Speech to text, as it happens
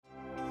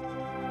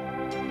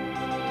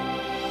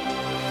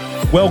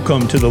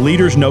Welcome to the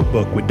Leader's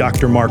Notebook with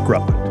Dr. Mark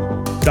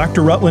Rutland.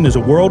 Dr. Rutland is a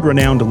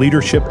world-renowned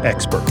leadership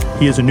expert.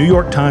 He is a New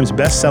York Times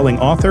best-selling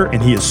author,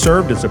 and he has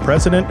served as the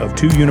president of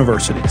 2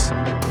 universities.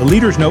 The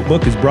Leader's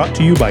Notebook is brought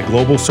to you by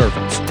Global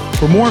Servants.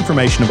 For more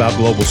information about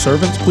Global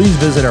Servants, please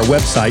visit our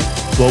website,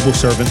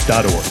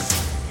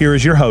 globalservants.org. Here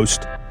is your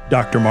host,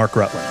 Dr. Mark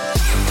Rutland.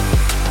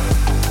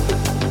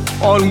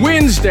 On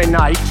Wednesday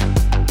night,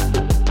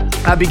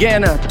 I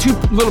began a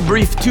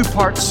brief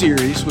two-part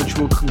series, which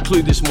will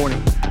conclude this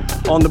morning,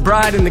 on the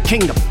bride and the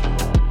kingdom.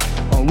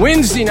 On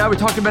Wednesday night, we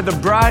talked about the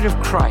bride of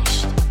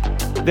Christ,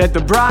 that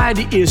the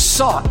bride is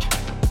sought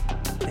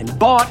and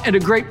bought at a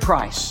great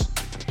price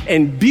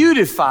and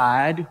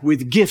beautified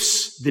with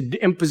gifts, the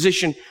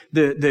imposition,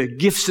 the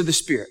gifts of the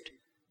Spirit,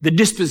 the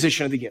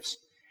disposition of the gifts.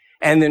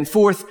 And then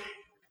fourth,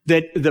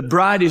 that the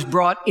bride is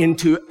brought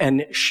into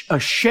a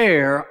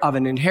share of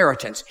an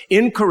inheritance,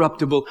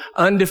 incorruptible,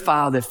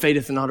 undefiled, that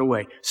fadeth not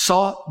away.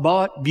 Sought,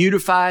 bought,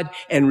 beautified,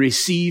 and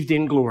received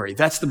in glory.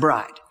 That's the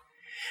bride.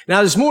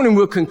 Now, this morning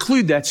we'll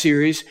conclude that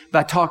series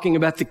by talking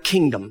about the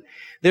kingdom.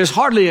 There's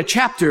hardly a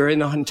chapter in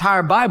the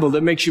entire Bible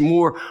that makes you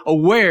more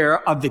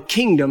aware of the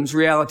kingdom's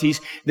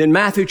realities than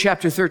Matthew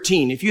chapter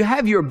 13. If you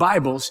have your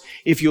Bibles,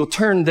 if you'll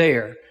turn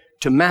there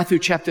to Matthew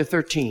chapter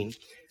 13,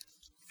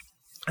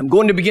 I'm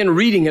going to begin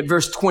reading at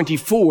verse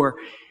 24.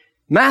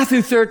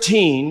 Matthew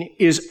 13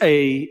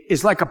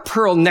 is like a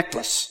pearl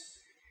necklace.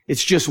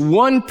 It's just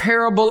one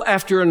parable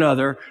after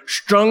another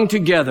strung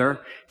together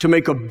to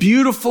make a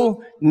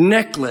beautiful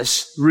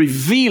necklace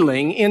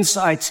revealing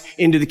insights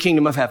into the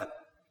kingdom of heaven.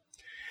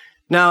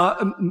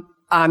 Now,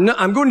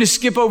 I'm going to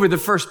skip over the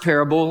first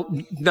parable,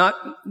 not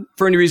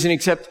for any reason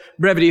except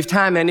brevity of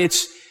time,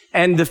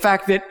 and the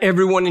fact that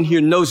everyone in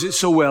here knows it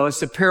so well. It's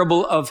the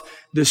parable of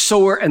the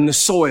sower and the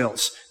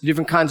soils, the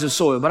different kinds of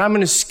soil. But I'm going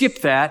to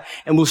skip that,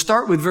 and we'll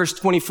start with verse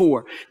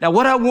 24. Now,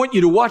 what I want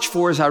you to watch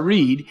for as I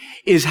read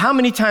is how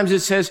many times it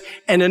says,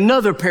 and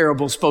another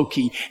parable spoke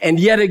he, and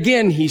yet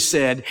again he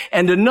said,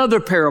 and another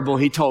parable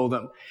he told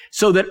them.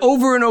 So that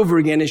over and over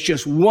again, it's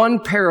just one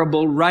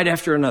parable right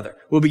after another.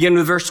 We'll begin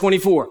with verse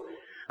 24.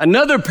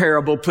 Another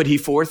parable put he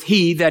forth,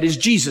 he, that is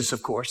Jesus,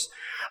 of course.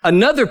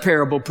 Another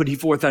parable put he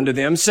forth unto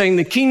them, saying,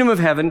 the kingdom of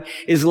heaven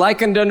is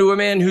likened unto a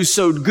man who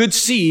sowed good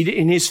seed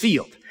in his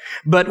field.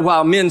 But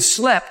while men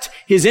slept,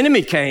 his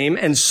enemy came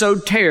and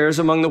sowed tares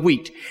among the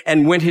wheat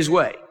and went his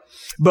way.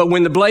 But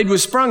when the blade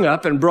was sprung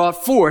up and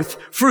brought forth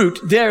fruit,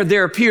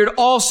 there appeared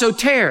also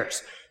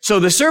tares. So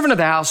the servant of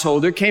the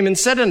householder came and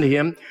said unto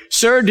him,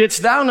 Sir,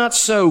 didst thou not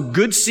sow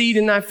good seed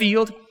in thy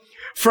field?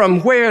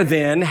 From where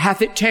then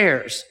hath it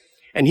tares?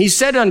 And he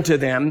said unto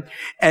them,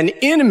 an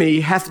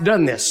enemy hath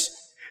done this.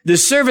 The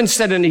servant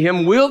said unto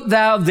him, wilt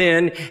thou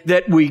then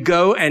that we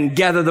go and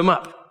gather them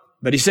up?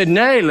 But he said,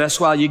 nay, lest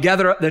while you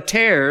gather up the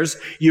tares,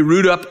 you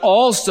root up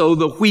also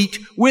the wheat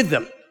with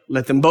them.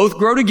 Let them both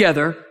grow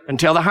together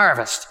until the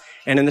harvest.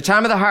 And in the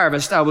time of the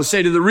harvest, I will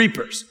say to the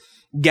reapers,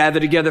 gather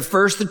together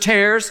first the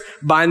tares,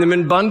 bind them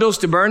in bundles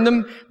to burn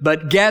them,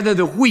 but gather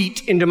the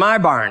wheat into my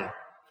barn.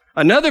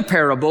 Another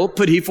parable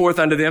put he forth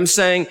unto them,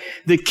 saying,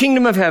 the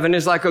kingdom of heaven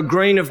is like a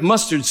grain of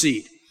mustard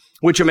seed,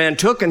 which a man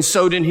took and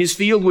sowed in his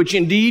field, which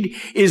indeed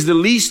is the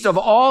least of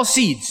all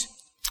seeds.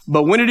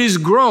 But when it is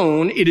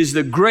grown, it is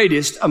the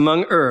greatest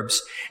among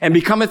herbs, and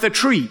becometh a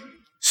tree,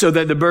 so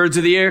that the birds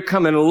of the air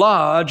come and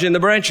lodge in the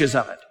branches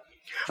of it.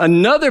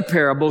 Another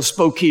parable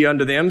spoke he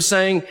unto them,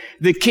 saying,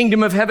 the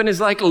kingdom of heaven is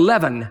like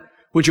leaven,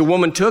 which a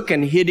woman took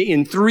and hid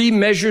in 3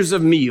 measures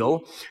of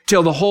meal,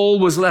 till the whole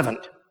was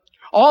leavened.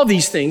 All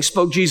these things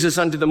spoke Jesus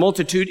unto the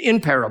multitude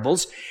in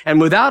parables, and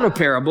without a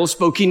parable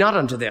spoke he not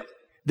unto them,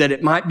 that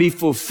it might be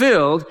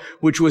fulfilled,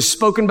 which was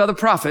spoken by the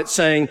prophet,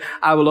 saying,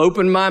 I will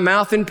open my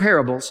mouth in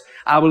parables.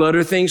 I will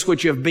utter things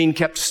which have been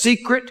kept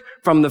secret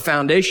from the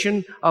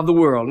foundation of the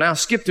world. Now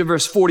skip to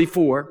verse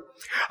 44.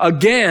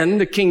 Again,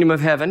 the kingdom of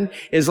heaven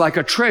is like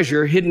a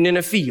treasure hidden in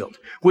a field,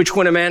 which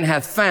when a man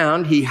hath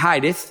found, he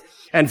hideth,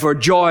 and for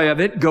joy of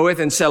it goeth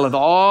and selleth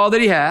all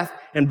that he hath,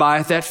 and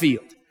buyeth that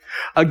field.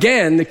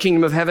 Again, the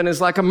kingdom of heaven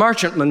is like a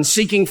merchantman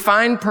seeking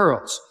fine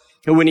pearls,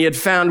 and when he had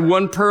found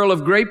one pearl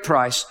of great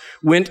price,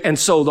 went and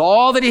sold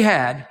all that he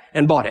had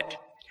and bought it.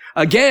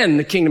 Again,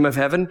 the kingdom of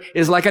heaven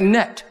is like a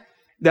net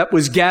that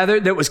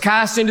was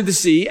cast into the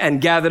sea and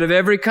gathered of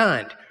every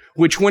kind,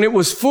 which when it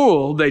was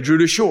full, they drew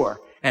to shore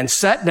and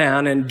sat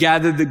down and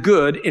gathered the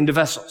good into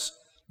vessels,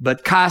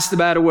 but cast the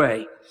bad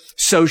away.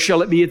 So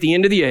shall it be at the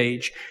end of the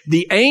age.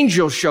 The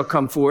angels shall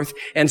come forth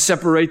and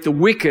separate the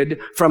wicked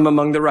from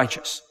among the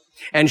righteous,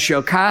 and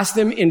shall cast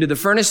them into the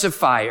furnace of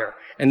fire,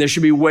 and there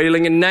shall be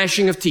wailing and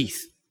gnashing of teeth.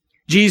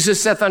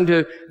 Jesus saith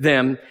unto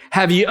them,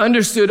 have ye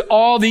understood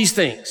all these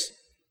things?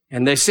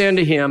 And they say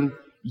unto him,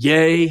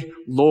 yea,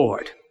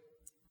 Lord.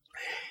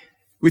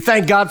 We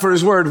thank God for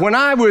his word. When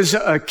I was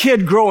a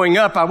kid growing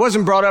up, I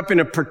wasn't brought up in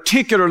a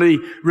particularly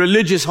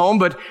religious home,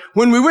 but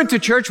when we went to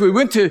church, we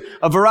went to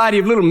a variety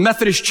of little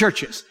Methodist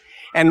churches.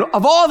 And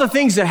of all the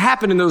things that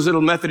happened in those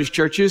little Methodist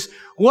churches,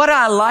 what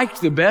I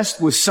liked the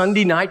best was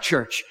Sunday night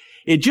church.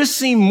 It just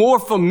seemed more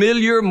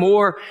familiar,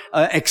 more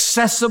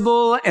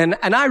accessible, and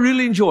I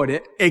really enjoyed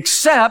it,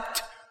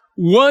 except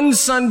one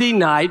Sunday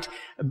night,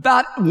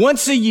 about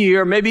once a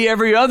year, maybe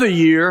every other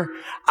year,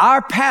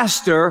 our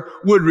pastor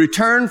would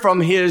return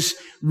from his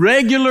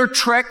regular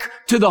trek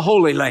to the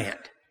Holy Land.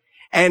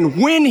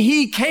 And when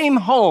he came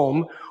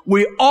home,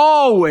 we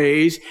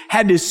always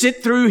had to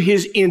sit through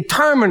his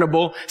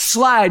interminable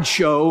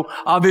slideshow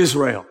of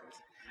Israel.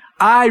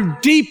 I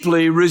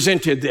deeply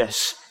resented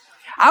this.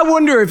 I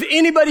wonder if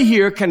anybody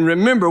here can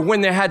remember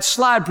when they had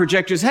slide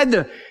projectors, had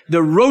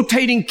the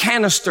rotating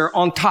canister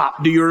on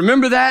top. Do you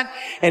remember that?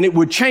 And it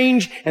would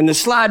change and the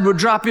slide would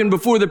drop in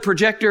before the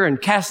projector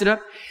and cast it up.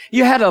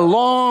 You had a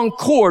long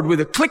cord with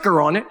a clicker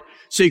on it,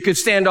 so you could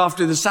stand off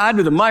to the side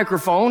with a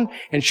microphone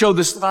and show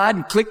the slide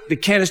and click, the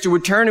canister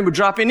would turn and would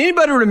drop in.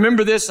 Anybody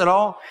remember this at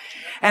all?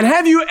 And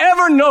have you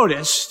ever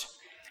noticed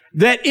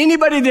that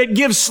anybody that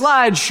gives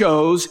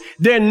slideshows,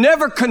 they're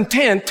never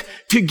content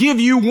to give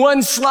you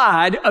one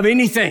slide of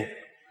anything.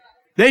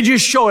 They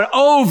just show it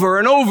over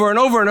and over and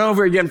over and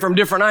over again from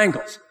different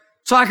angles.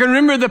 So I can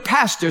remember the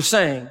pastor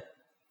saying,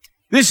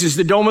 this is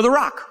the Dome of the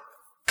Rock.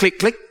 Click,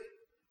 click.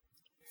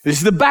 This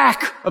is the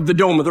back of the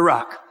Dome of the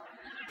Rock.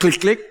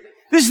 Click, click.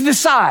 This is the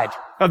side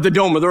of the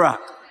Dome of the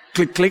Rock.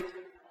 Click, click.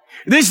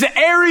 This is the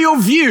aerial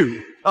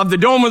view of the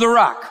Dome of the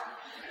Rock.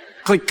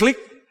 Click, click.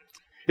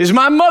 This is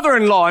my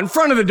mother-in-law in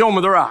front of the Dome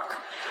of the Rock.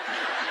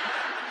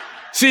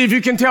 See if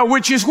you can tell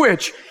which is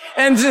which.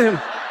 And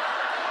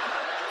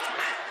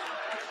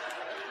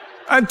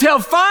until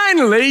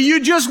finally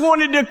you just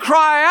wanted to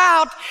cry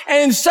out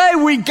and say,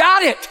 we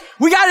got it.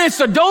 We got it. It's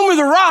the Dome of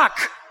the Rock.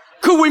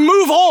 Could we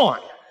move on?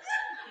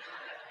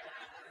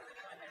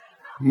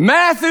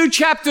 Matthew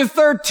chapter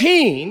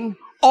 13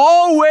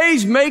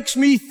 always makes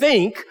me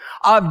think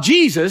of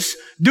Jesus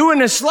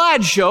doing a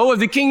slideshow of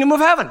the kingdom of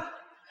heaven.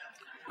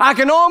 I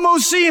can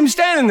almost see him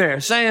standing there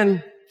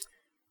saying,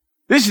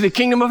 this is the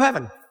kingdom of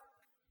heaven.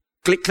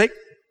 Click, click.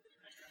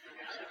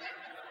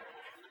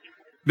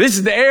 This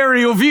is the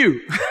aerial view.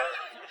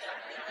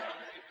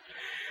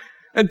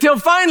 Until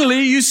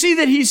finally you see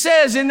that he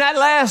says in that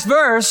last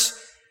verse,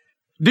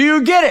 do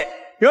you get it?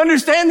 You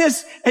understand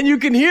this? And you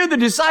can hear the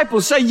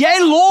disciples say, yea,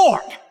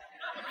 Lord,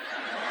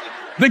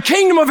 the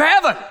kingdom of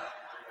heaven.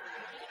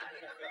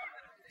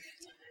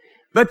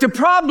 But the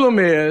problem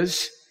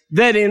is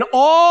that in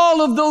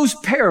all of those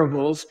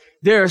parables,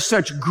 there are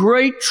such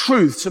great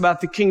truths about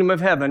the kingdom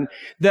of heaven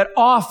that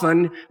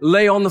often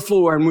lay on the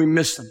floor and we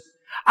miss them.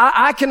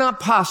 I cannot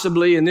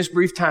possibly, in this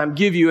brief time,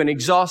 give you an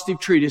exhaustive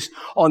treatise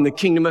on the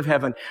kingdom of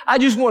heaven. I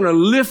just want to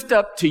lift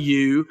up to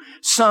you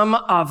some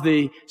of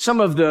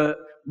the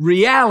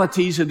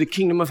realities of the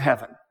kingdom of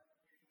heaven.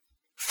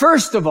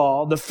 First of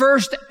all, the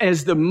first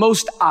is the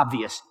most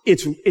obvious.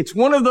 It's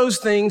one of those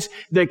things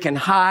that can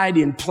hide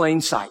in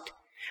plain sight.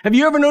 Have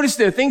you ever noticed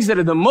there are things that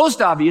are the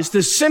most obvious,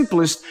 the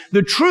simplest,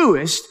 the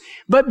truest,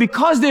 but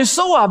because they're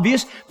so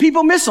obvious,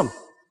 people miss them.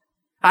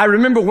 I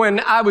remember when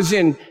I was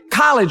in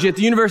college at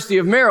the University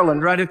of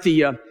Maryland, right at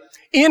the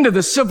end of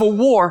the Civil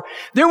War,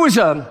 there was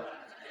a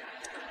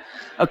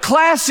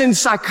class in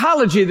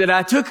psychology that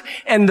I took,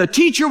 and the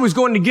teacher was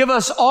going to give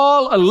us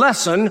all a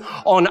lesson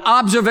on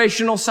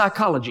observational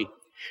psychology.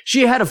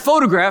 She had a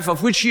photograph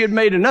of which she had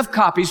made enough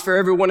copies for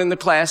everyone in the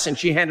class, and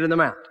she handed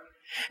them out.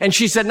 And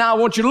she said, now I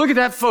want you to look at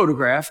that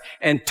photograph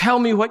and tell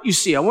me what you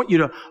see. I want you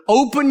to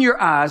open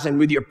your eyes and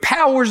with your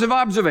powers of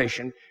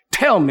observation,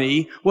 tell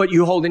me what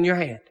you hold in your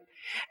hand.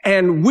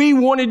 And we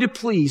wanted to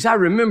please. I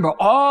remember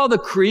all the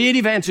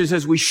creative answers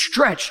as we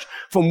stretched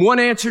from one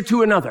answer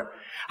to another.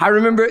 I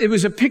remember it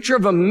was a picture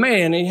of a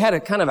man, and he had a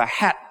kind of a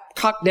hat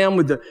cocked down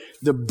with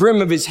the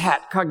brim of his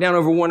hat cocked down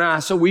over one eye.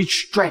 So we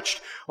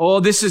stretched. Oh,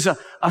 this is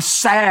a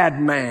sad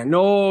man.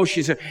 No,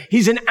 he's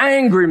an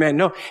angry man.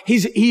 No,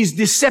 he's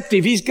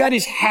deceptive. He's got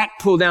his hat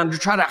pulled down to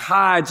try to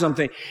hide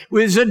something.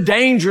 He's a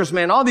dangerous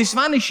man. All these.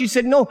 Finally, she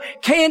said, no,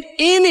 can't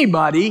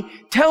anybody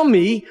tell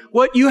me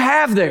what you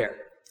have there?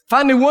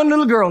 Finally, one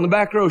little girl in the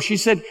back row, she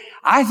said,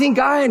 I think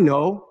I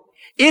know.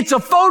 It's a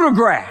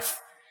photograph.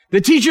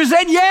 The teacher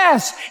said,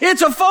 yes,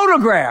 it's a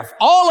photograph.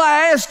 All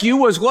I asked you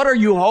was, what are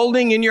you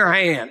holding in your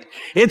hand?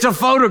 It's a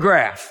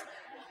photograph.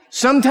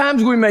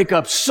 Sometimes we make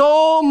up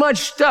so much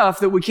stuff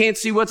that we can't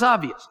see what's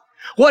obvious.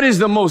 What is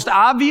the most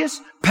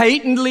obvious,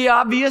 patently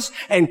obvious,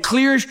 and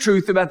clearest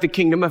truth about the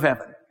kingdom of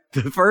heaven?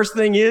 The first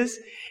thing is,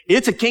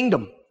 it's a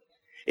kingdom.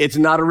 It's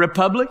not a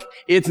republic.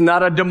 It's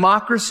not a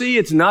democracy.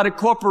 It's not a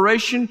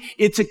corporation.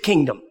 It's a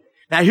kingdom.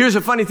 Now, here's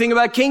a funny thing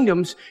about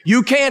kingdoms.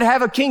 You can't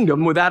have a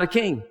kingdom without a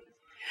king.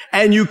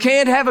 And you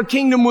can't have a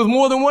kingdom with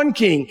more than one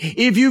king.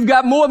 If you've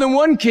got more than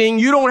one king,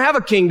 you don't have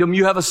a kingdom,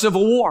 you have a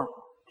civil war.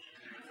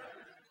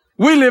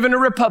 We live in a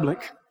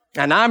republic,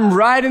 and I'm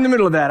right in the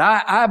middle of that.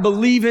 I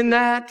believe in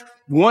that.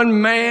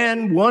 One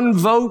man, one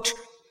vote.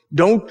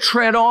 Don't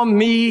tread on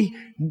me.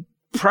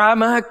 Pry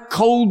my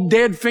cold,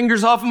 dead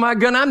fingers off of my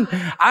gun.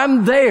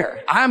 I'm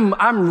there. I'm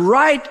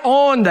right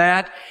on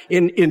that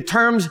in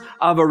terms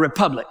of a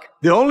republic.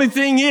 The only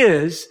thing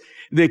is,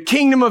 the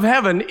kingdom of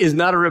heaven is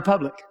not a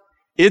republic.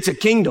 It's a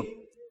kingdom.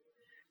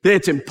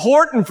 It's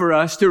important for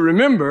us to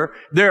remember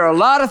there are a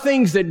lot of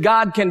things that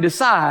God can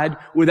decide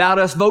without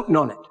us voting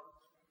on it.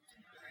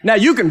 Now,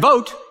 you can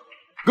vote.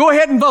 Go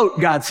ahead and vote,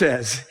 God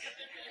says.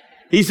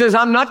 He says,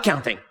 I'm not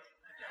counting.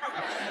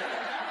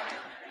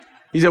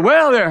 He said,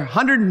 well, there are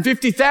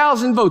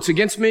 150,000 votes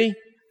against me.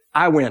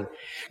 I win.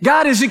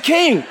 God is a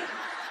king.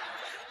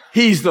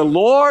 He's the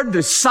Lord,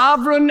 the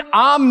sovereign,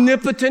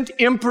 omnipotent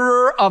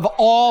emperor of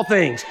all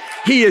things.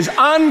 He is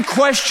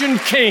unquestioned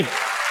king.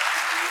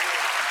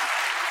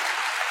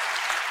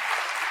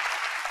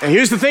 And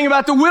here's the thing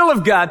about the will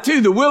of God, too.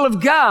 The will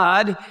of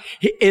God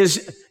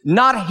is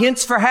not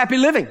hints for happy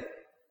living.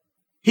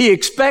 He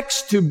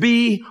expects to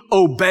be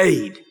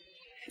obeyed.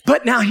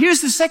 But now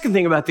here's the second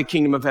thing about the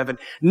kingdom of heaven.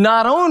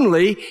 Not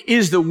only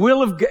is the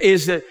will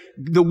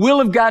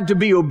of God to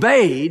be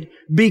obeyed,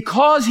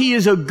 because he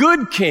is a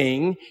good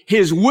king,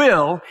 his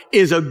will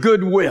is a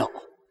good will.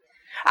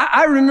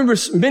 I remember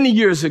many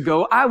years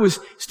ago, I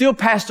was still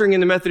pastoring in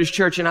the Methodist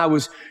Church, and I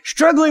was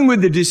struggling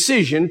with the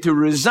decision to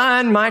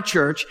resign my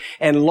church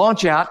and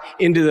launch out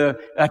into the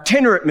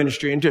itinerant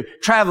ministry, into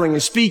traveling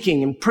and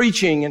speaking and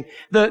preaching, and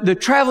the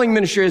traveling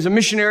ministry as a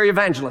missionary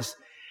evangelist.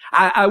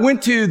 I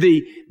went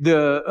to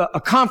a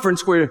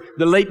conference where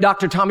the late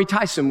Dr. Tommy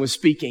Tyson was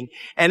speaking.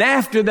 And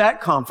after that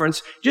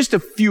conference, just a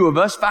few of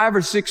us, 5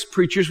 or 6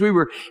 preachers, we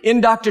were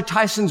in Dr.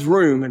 Tyson's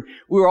room, and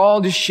we were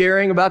all just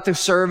sharing about the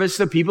service,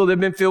 the people that had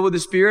been filled with the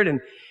Spirit.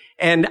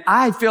 And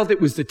I felt it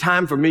was the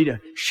time for me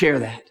to share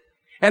that.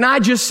 And I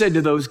just said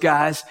to those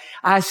guys,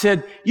 I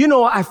said,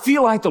 I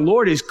feel like the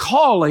Lord is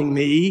calling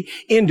me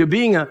into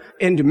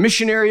into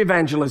missionary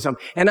evangelism.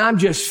 And I'm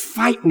just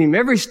fighting him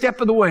every step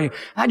of the way.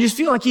 I just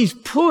feel like he's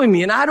pulling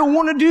me, and I don't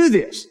want to do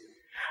this.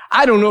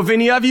 I don't know if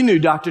any of you knew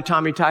Dr.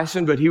 Tommy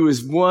Tyson, but he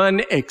was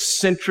one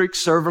eccentric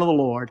servant of the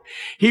Lord.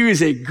 He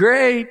was a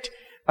great,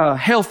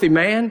 healthy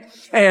man,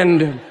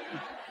 and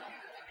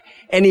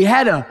he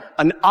had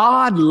an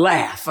odd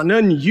laugh, an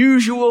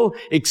unusual,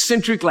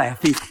 eccentric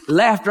laugh. He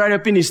laughed right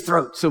up in his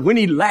throat. So when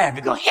he laughed,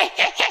 he'd go,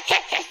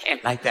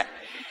 like that.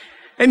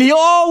 And he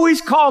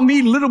always called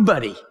me little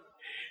buddy.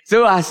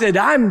 So I said,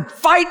 I'm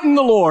fighting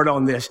the Lord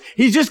on this.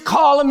 He's just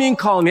calling me and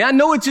calling me. I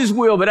know it's his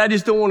will, but I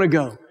just don't want to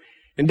go.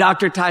 And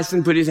Dr.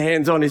 Tyson put his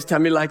hands on his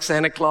tummy like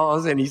Santa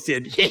Claus, and he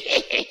said,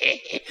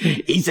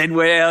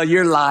 well,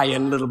 you're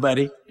lying, little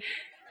buddy.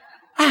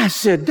 I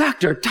said,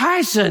 Dr.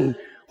 Tyson,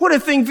 what a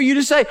thing for you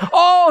to say.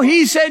 Oh,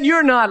 he said,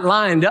 you're not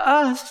lying to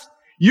us.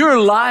 You're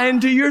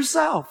lying to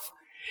yourself.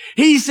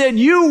 He said,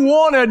 you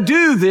want to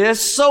do this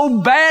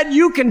so bad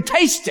you can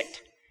taste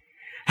it.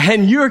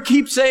 And you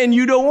keep saying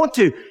you don't want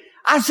to.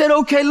 I said,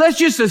 okay, let's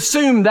just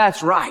assume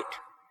that's right.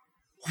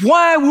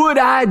 Why would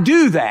I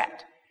do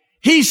that?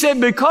 He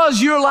said,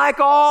 because you're like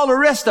all the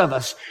rest of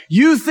us.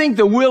 You think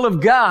the will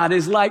of God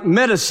is like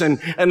medicine.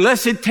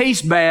 Unless it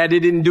tastes bad,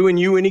 it isn't doing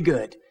you any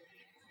good.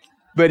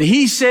 But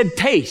he said,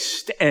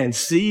 taste and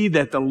see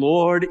that the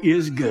Lord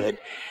is good.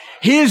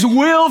 His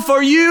will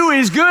for you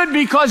is good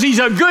because he's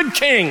a good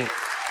king.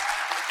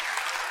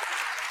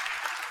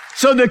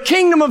 So the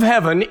kingdom of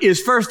heaven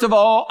is, first of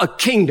all, a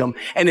kingdom.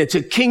 And it's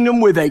a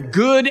kingdom with a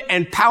good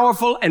and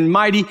powerful and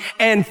mighty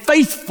and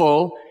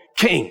faithful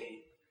king.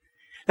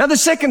 Now, the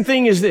second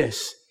thing is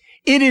this.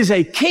 It is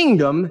a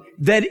kingdom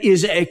that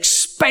is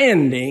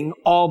expanding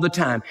all the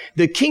time.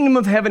 The kingdom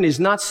of heaven is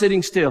not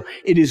sitting still.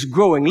 It is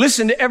growing.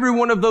 Listen to every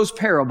one of those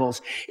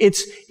parables.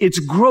 It's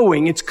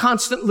growing. It's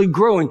constantly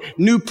growing.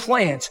 New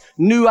plants,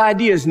 new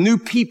ideas, new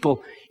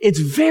people. It's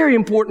very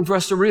important for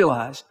us to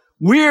realize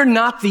we're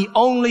not the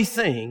only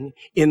thing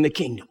in the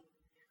kingdom.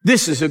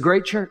 This is a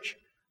great church.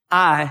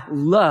 I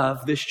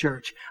love this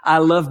church. I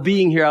love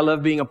being here. I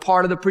love being a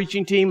part of the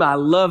preaching team. I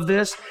love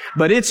this.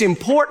 But it's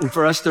important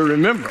for us to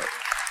remember.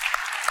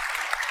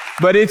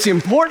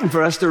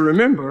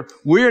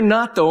 We're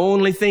not the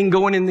only thing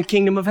going in the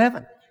kingdom of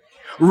heaven.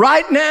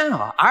 Right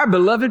now, our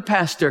beloved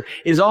pastor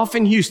is off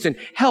in Houston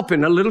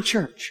helping a little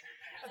church.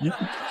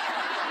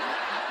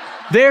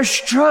 They're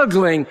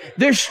struggling,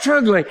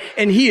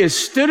 and he has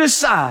stood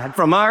aside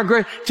from our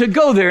grace to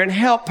go there and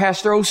help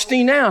Pastor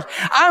Osteen out.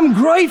 I'm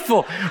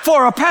grateful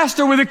for a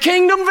pastor with a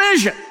kingdom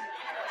vision.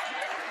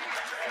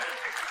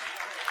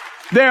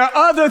 There are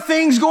other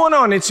things going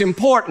on. It's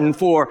important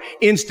for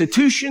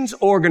institutions,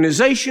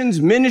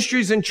 organizations,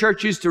 ministries, and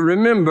churches to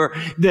remember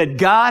that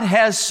God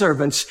has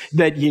servants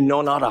that ye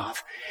know not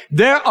of.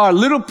 There are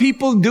little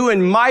people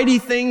doing mighty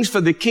things for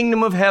the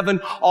kingdom of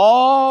heaven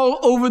all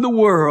over the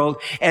world,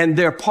 and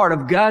they're part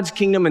of God's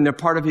kingdom and they're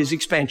part of his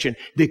expansion.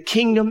 The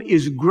kingdom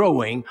is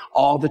growing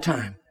all the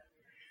time.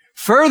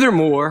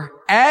 Furthermore,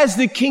 as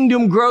the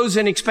kingdom grows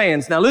and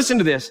expands, now listen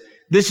to this.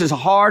 This is a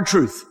hard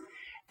truth.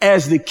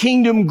 As the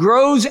kingdom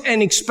grows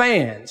and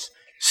expands,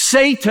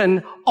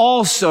 Satan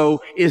also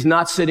is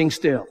not sitting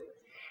still.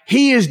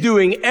 He is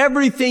doing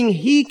everything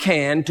he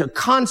can to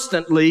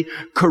constantly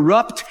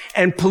corrupt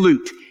and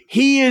pollute.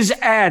 He is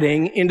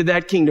adding into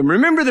that kingdom.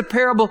 Remember the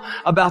parable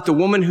about the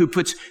woman who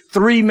puts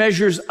 3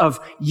 measures of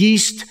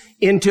yeast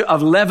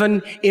of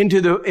leaven into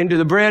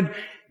the bread?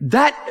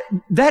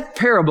 That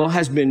parable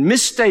has been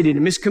misstated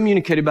and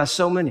miscommunicated by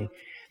so many.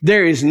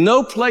 There is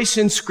no place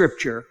in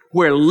Scripture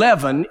where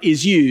leaven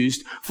is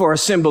used for a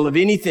symbol of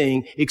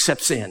anything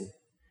except sin.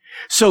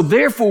 So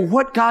therefore,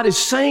 what God is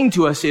saying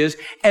to us is,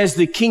 as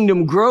the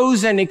kingdom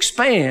grows and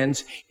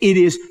expands, it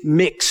is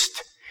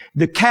mixed.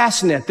 The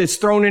cast net that's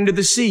thrown into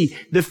the sea,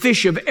 the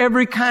fish of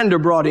every kind are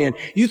brought in.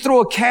 You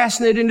throw a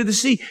cast net into the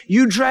sea,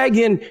 you drag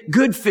in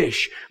good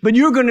fish, but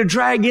you're going to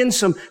drag in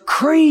some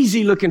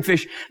crazy looking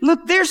fish.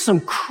 Look, there's some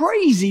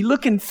crazy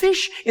looking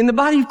fish in the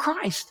body of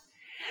Christ.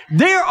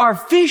 There are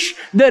fish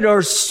that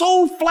are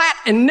so flat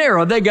and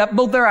narrow, they got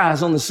both their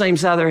eyes on the same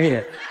side of their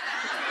head.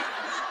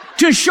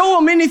 To show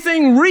them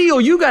anything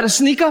real, you got to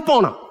sneak up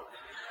on them.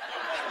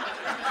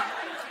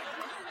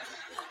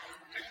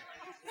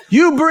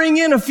 You bring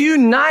in a few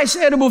nice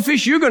edible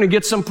fish, you're going to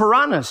get some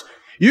piranhas.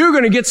 You're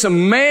going to get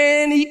some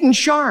man-eating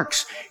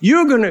sharks.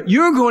 You're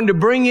going to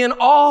bring in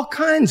all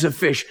kinds of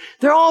fish.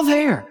 They're all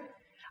there.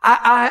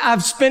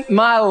 I've spent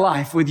my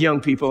life with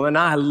young people, and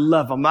I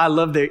love them. I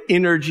love their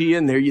energy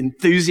and their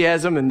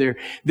enthusiasm and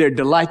their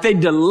delight. They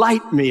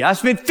delight me. I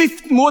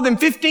spent more than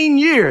 15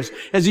 years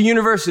as a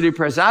university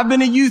president. I've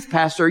been a youth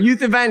pastor, a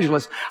youth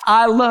evangelist.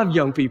 I love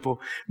young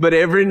people, but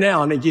every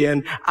now and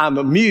again, I'm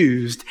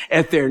amused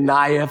at their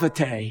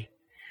naivete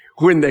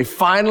when they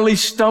finally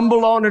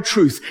stumble on a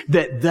truth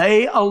that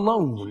they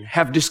alone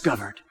have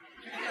discovered.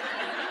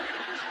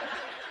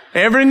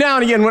 Every now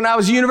and again, when I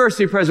was a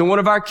university president, one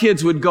of our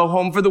kids would go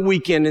home for the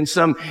weekend and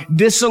some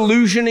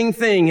disillusioning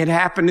thing had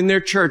happened in their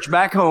church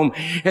back home.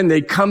 And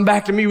they'd come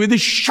back to me with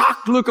this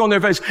shocked look on their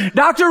face.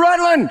 Dr.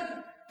 Rutland,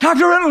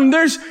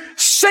 there's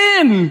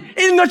sin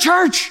in the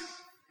church.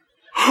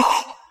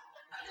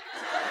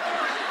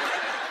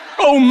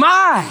 Oh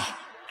my.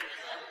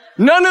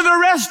 None of the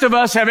rest of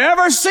us have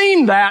ever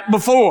seen that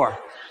before.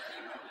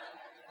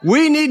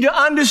 We need to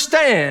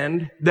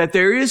understand that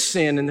there is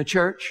sin in the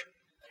church.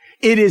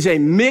 It is a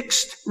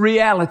mixed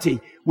reality.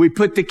 We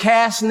put the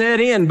cast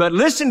net in, but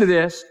listen to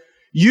this.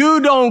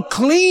 You don't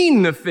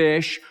clean the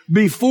fish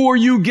before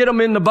you get them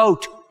in the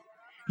boat.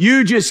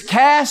 You just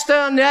cast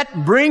a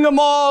net, bring them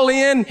all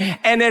in,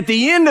 and at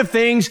the end of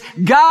things,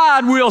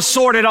 God will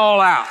sort it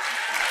all out.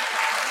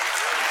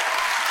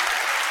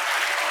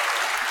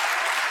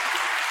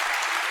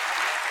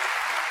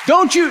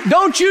 Don't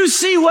you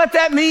see what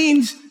that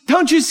means?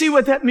 Don't you see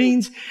what that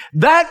means?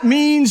 That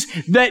means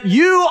that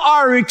you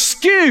are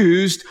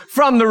excused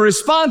from the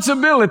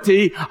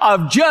responsibility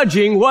of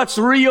judging what's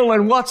real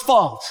and what's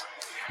false.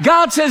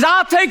 God says,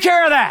 I'll take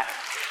care of that.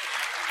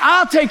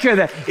 I'll take care of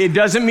that. It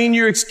doesn't mean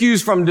you're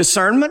excused from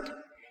discernment.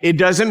 It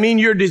doesn't mean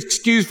you're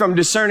excused from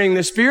discerning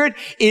the Spirit.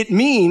 It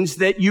means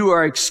that you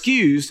are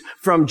excused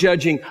from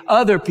judging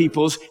other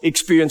people's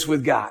experience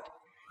with God.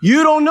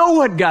 You don't know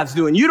what God's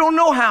doing. You don't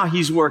know how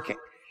He's working.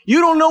 You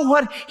don't know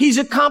what He's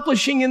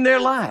accomplishing in their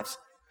lives.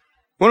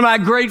 One of my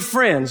great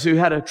friends who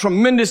had a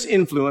tremendous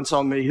influence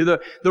on me, the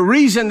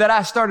reason that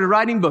I started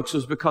writing books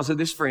was because of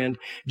this friend,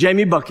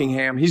 Jamie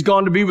Buckingham. He's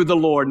gone to be with the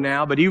Lord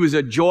now, but he was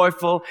a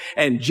joyful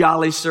and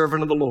jolly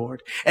servant of the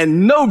Lord.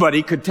 And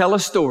nobody could tell a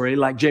story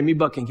like Jamie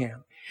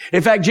Buckingham.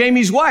 In fact,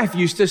 Jamie's wife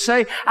used to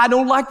say, I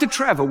don't like to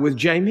travel with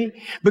Jamie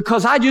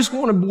because I just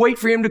want to wait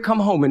for him to come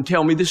home and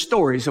tell me the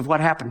stories of what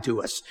happened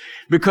to us.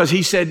 Because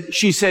she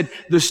said,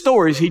 the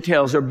stories he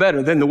tells are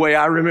better than the way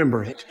I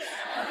remember it.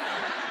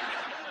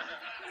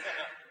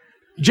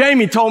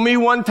 Jamie told me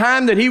one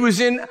time that he was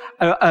in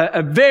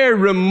a very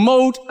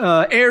remote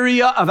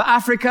area of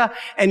Africa,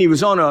 and he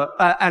was on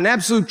an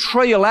absolute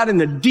trail out in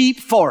the deep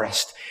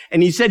forest.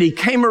 And he said he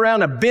came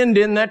around a bend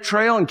in that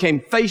trail and came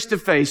face to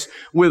face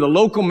with a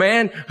local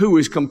man who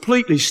was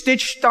completely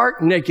stitched stark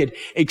naked,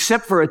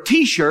 except for a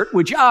t-shirt,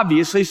 which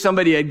obviously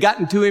somebody had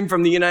gotten to him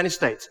from the United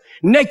States.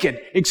 Naked,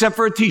 except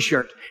for a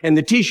t-shirt. And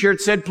the t-shirt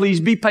said, please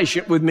be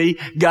patient with me.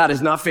 God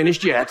is not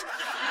finished yet.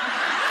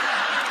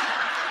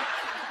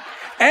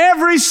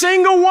 Every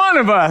single one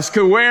of us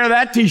could wear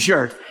that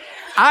t-shirt.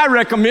 I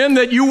recommend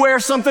that you wear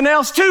something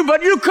else too,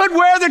 but you could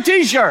wear the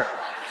t-shirt.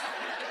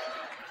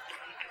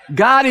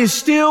 God is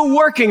still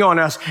working on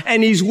us,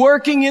 and He's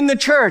working in the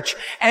church,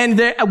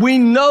 and we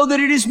know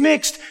that it is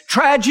mixed.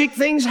 Tragic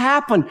things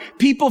happen.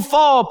 People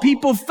fall,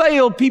 people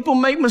fail, people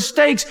make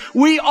mistakes.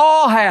 We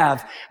all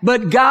have.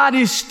 But God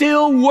is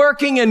still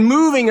working and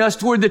moving us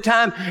toward the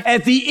time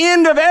at the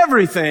end of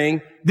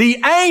everything,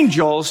 the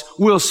angels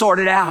will sort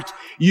it out.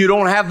 You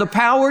don't have the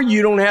power,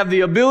 you don't have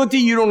the ability,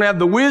 you don't have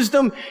the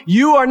wisdom.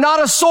 You are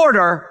not a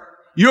sorter,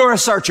 you're a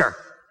searcher.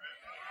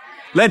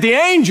 Let the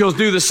angels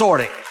do the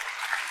sorting.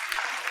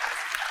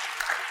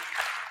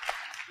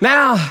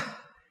 Now,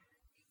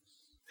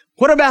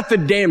 what about the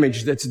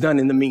damage that's done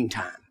in the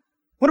meantime?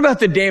 What about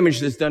the damage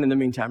that's done in the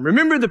meantime?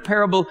 Remember the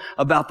parable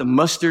about the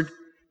mustard?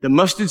 The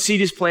mustard seed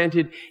is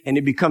planted and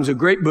it becomes a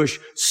great bush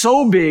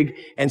so big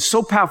and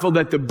so powerful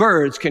that the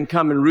birds can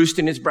come and roost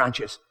in its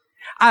branches.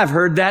 I've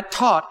heard that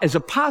taught as a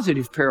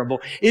positive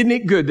parable. Isn't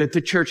it good that the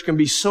church can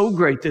be so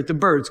great that the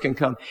birds can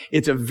come?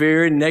 It's a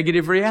very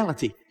negative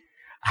reality.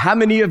 How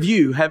many of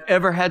you have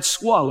ever had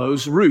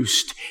swallows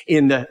roost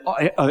in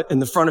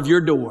the front of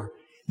your door?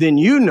 Then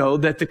you know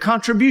that the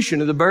contribution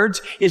of the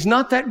birds is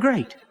not that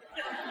great.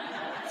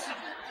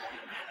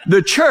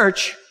 The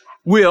church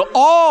will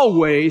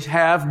always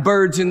have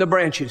birds in the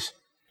branches.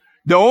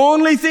 The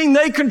only thing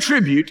they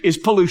contribute is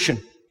pollution.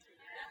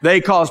 They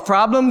cause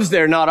problems.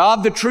 They're not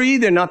of the tree.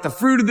 They're not the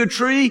fruit of the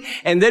tree.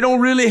 And they don't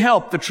really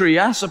help the tree.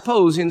 I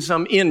suppose in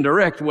some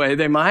indirect way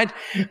they might.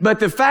 But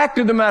the fact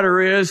of the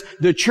matter is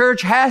the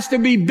church has to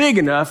be big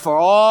enough for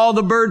all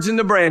the birds in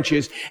the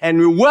branches. And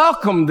we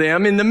welcome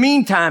them in the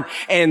meantime.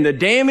 And the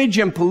damage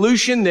and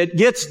pollution that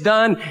gets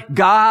done,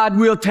 God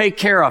will take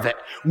care of it.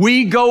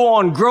 We go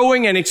on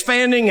growing and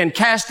expanding and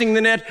casting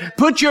the net.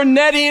 Put your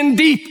net in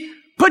deep.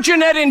 Put your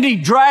net in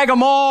deep. Drag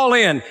them all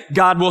in.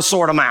 God will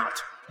sort them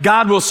out.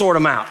 God will sort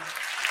them out.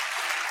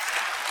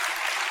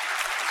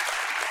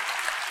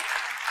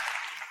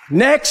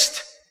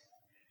 Next,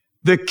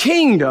 the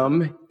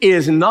kingdom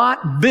is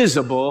not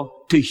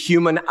visible to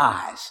human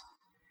eyes.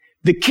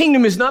 The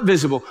kingdom is not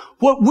visible.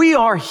 What we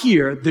are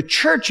here, the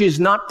church is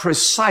not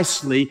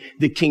precisely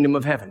the kingdom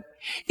of heaven.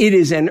 It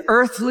is an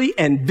earthly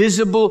and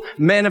visible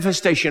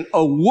manifestation,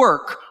 a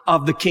work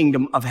of the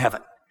kingdom of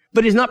heaven.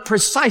 But it's not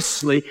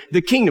precisely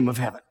the kingdom of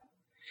heaven.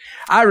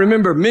 I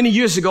remember many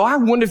years ago, I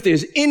wonder if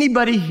there's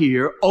anybody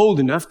here old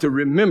enough to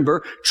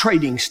remember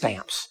trading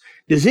stamps.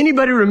 Does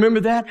anybody remember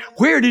that?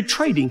 Where did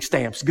trading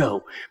stamps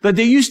go? But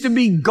there used to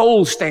be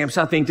gold stamps,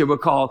 I think they were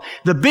called.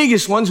 The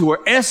biggest ones were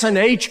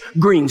S&H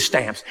green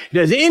stamps.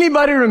 Does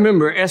anybody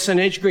remember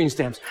S&H green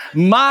stamps?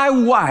 My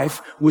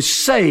wife was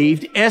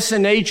saved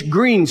S&H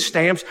green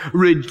stamps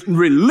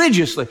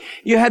religiously.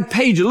 You had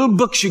pages, little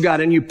books you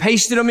got, and you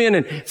pasted them in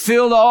and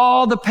filled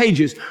all the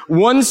pages.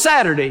 One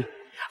Saturday,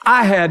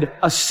 I had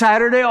a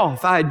Saturday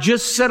off. I had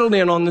just settled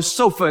in on the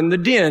sofa in the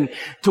den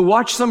to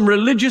watch some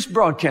religious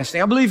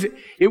broadcasting. I believe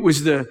it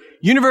was the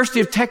University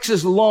of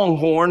Texas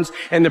Longhorns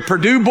and the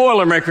Purdue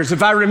Boilermakers,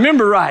 if I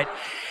remember right.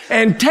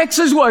 And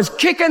Texas was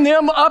kicking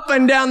them up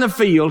and down the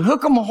field,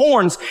 hook 'em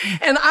horns.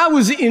 And I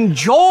was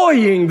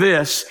enjoying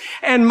this.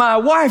 And my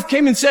wife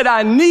came and said,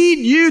 I need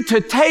you to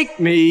take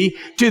me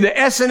to the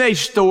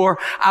S&H store.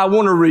 I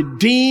want to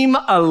redeem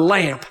a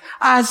lamp.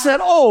 I said,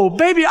 oh,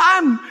 baby,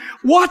 I'm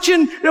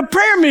watching the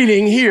prayer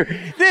meeting here.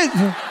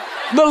 The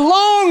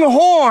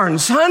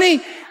Longhorns,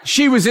 honey.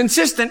 She was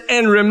insistent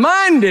and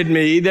reminded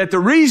me that the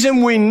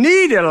reason we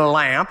needed a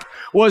lamp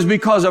was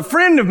because a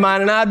friend of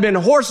mine and I had been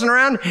horsing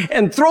around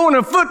and throwing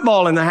a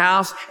football in the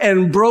house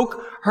and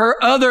broke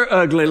her other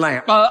ugly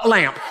lamp.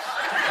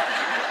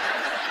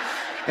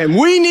 And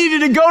we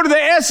needed to go to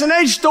the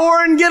S&H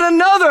store and get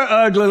another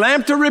ugly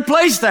lamp to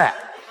replace that.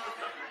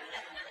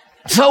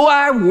 So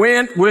I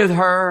went with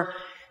her,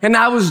 and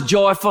I was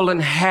joyful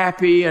and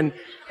happy and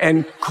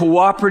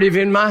cooperative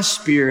in my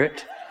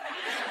spirit.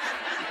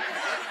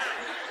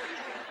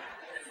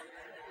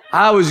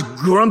 I was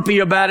grumpy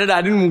about it.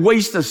 I didn't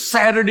waste a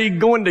Saturday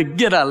going to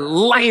get a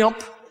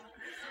lamp.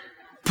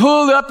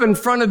 Pulled up in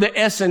front of the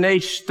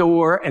S&H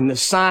store, and the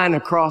sign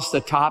across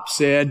the top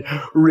said,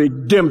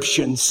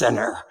 Redemption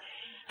Center.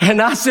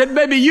 And I said,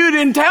 baby, you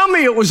didn't tell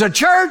me it was a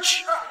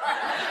church.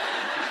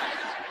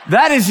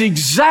 That is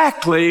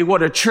exactly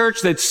what a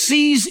church that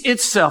sees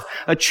itself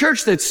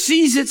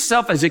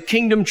as a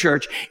kingdom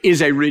church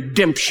is a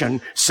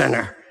redemption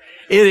center.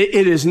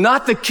 It is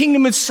not the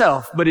kingdom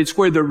itself, but it's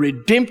where the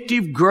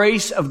redemptive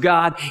grace of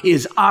God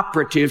is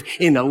operative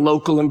in a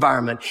local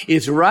environment.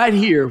 It's right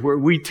here where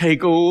we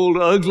take old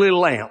ugly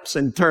lamps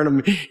and turn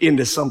them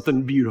into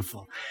something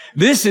beautiful.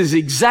 This is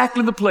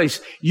exactly the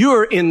place.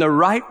 You're in the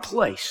right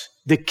place.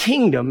 The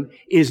kingdom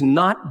is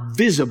not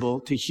visible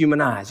to human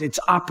eyes. It's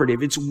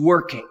operative. It's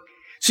working.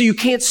 So you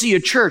can't see a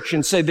church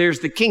and say,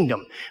 there's the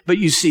kingdom. But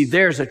you see,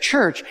 there's a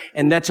church,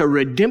 and that's a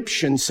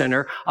redemption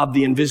center of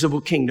the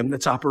invisible kingdom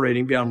that's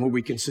operating beyond what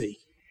we can see.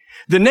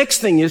 The next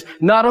thing is,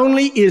 not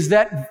only is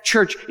that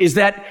church, is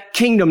that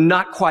kingdom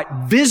not quite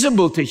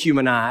visible to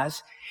human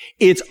eyes,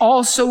 it's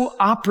also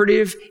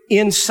operative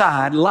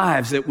inside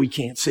lives that we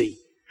can't see.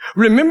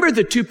 Remember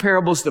the two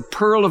parables, the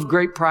pearl of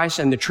great price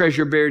and the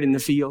treasure buried in the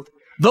field?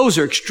 Those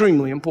are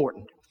extremely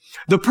important.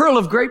 The pearl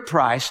of great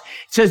price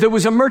says there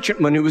was a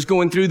merchantman who was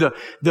going through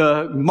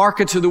the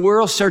markets of the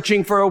world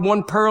searching for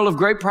one pearl of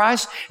great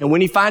price. And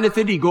when he findeth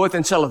it, he goeth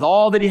and selleth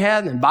all that he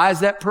had and buys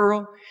that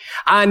pearl.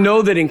 I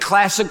know that in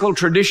classical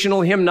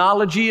traditional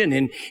hymnology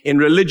and in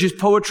religious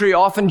poetry,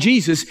 often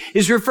Jesus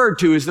is referred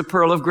to as the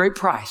pearl of great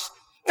price.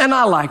 And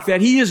I like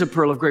that. He is a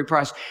pearl of great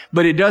price,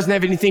 but it doesn't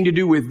have anything to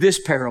do with this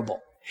parable.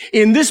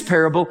 In this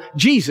parable,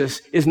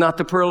 Jesus is not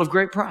the pearl of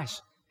great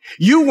price.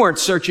 You weren't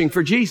searching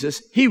for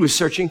Jesus. He was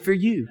searching for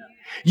you.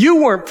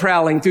 You weren't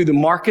prowling through the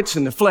markets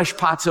and the flesh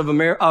pots of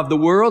the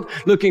world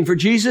looking for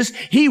Jesus.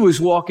 He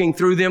was walking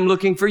through them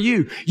looking for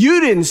you.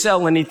 You didn't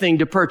sell anything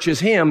to purchase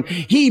him.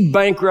 He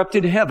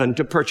bankrupted heaven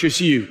to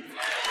purchase you.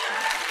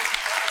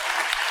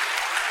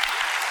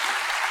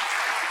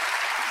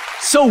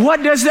 So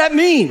what does that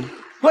mean?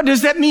 What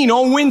does that mean?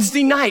 On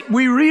Wednesday night,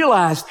 we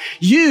realized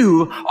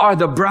you are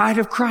the bride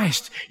of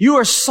Christ. You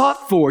are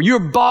sought for. You're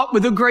bought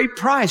with a great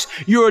price.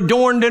 You're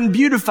adorned and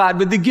beautified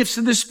with the gifts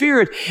of the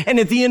Spirit. And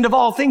at the end of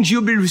all things,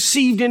 you'll be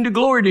received into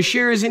glory to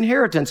share His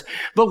inheritance.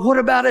 But what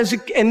about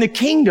in the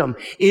kingdom?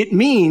 It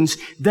means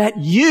that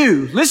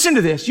you, listen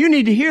to this, you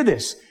need to hear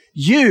this.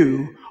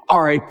 You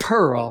are a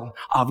pearl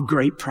of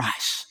great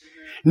price.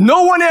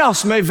 No one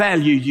else may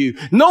value you.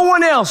 No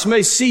one else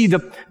may see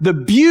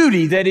the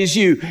beauty that is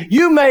you.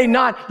 You may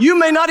not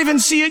even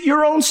see it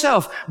your own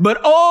self.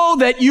 But oh,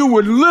 that you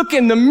would look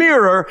in the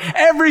mirror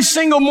every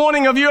single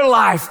morning of your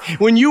life.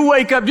 When you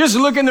wake up, just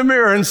look in the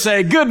mirror and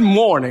say, good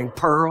morning,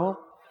 pearl.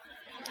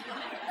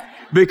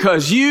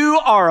 Because you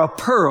are a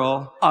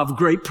pearl of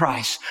great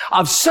price,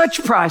 of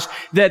such price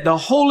that the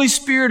Holy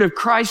Spirit of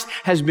Christ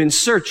has been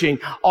searching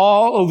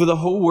all over the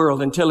whole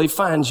world until He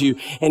finds you.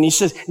 And He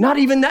says, not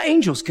even the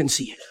angels can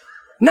see it.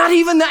 Not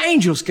even the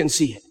angels can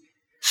see it.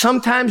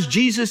 Sometimes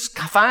Jesus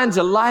finds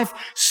a life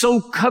so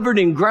covered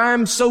in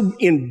grime, so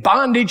in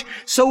bondage,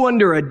 so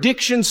under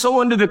addiction, so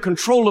under the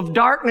control of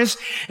darkness.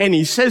 And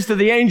He says to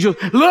the angel,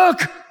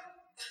 look,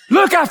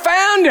 I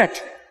found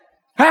it.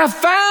 I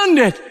found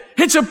it.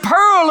 It's a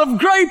pearl of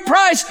great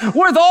price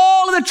worth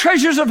all of the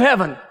treasures of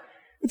heaven.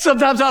 And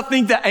sometimes I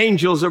think the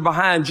angels are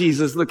behind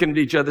Jesus looking at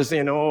each other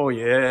saying, oh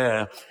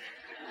yeah,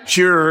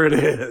 sure it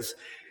is.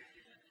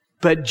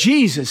 But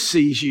Jesus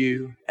sees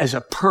you as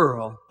a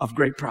pearl of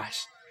great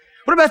price.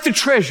 What about the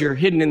treasure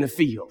hidden in the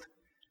field?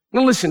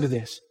 Now listen to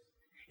this.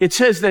 It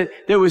says that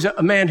there was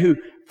a man who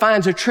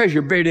finds a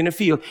treasure buried in a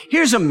field.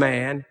 Here's a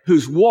man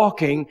who's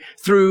walking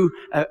through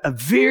a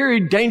very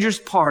dangerous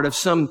part of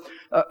some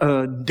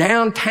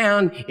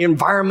downtown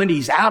environment.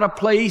 He's out of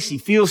place. He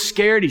feels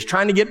scared. He's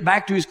trying to get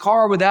back to his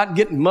car without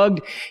getting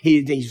mugged.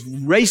 He's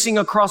racing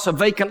across a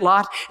vacant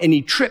lot and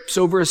he trips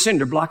over a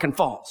cinder block and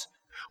falls.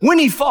 When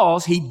he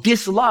falls, he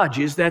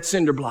dislodges that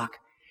cinder block.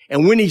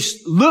 And when he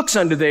looks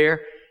under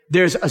there,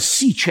 there's a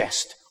sea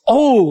chest,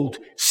 old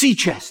sea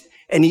chest.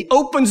 And he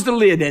opens the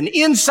lid and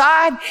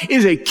inside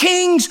is a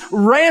king's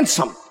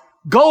ransom.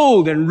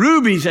 Gold and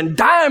rubies and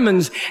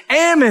diamonds,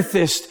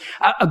 amethyst,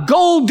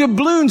 gold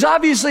doubloons,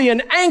 obviously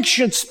an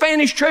ancient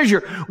Spanish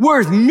treasure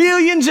worth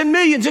millions and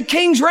millions, a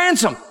king's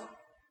ransom.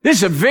 This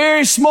is a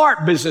very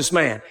smart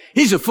businessman.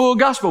 He's a full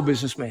gospel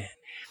businessman.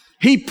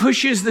 He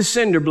pushes the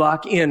cinder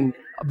block in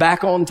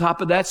back on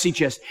top of that sea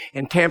chest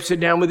and tamps it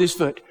down with his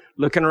foot,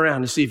 looking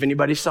around to see if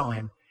anybody saw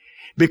him.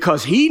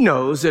 Because he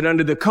knows that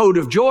under the code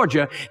of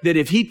Georgia, that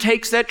if he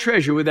takes that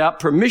treasure without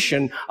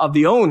permission of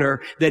the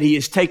owner, that he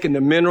has taken the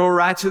mineral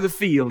rights of the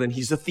field and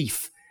he's a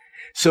thief.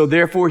 So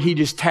therefore, he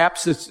just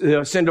taps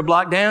the cinder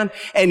block down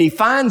and he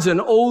finds an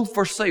old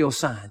for sale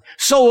sign.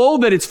 So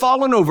old that it's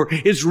fallen over.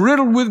 It's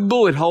riddled with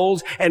bullet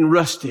holes and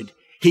rusted.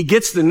 He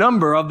gets the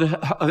number of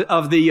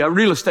the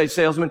real estate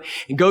salesman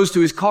and goes to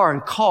his car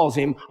and calls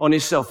him on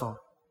his cell phone.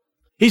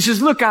 He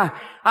says, look, I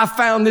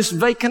found this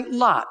vacant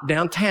lot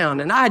downtown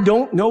and I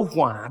don't know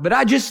why, but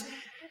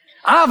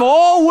I've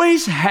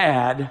always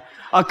had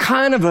a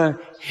kind of a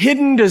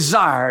hidden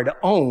desire to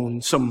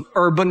own some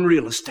urban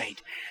real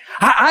estate.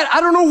 I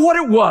don't know what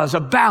it was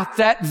about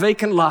that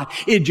vacant lot.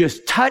 It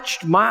just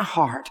touched my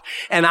heart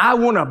and I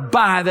want to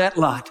buy that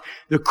lot.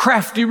 The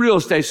crafty real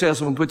estate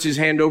salesman puts his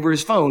hand over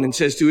his phone and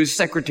says to his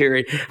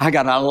secretary, I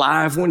got a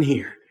live one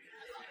here.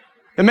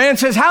 The man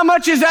says, how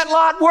much is that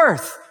lot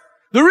worth?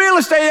 The real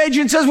estate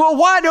agent says, well,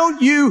 why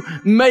don't you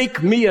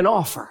make me an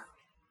offer?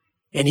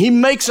 And he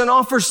makes an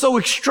offer so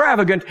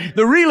extravagant,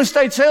 the real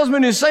estate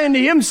salesman is saying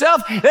to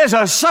himself, there's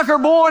a sucker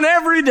born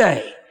every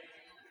day.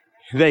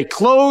 They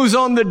close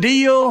on the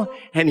deal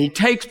and he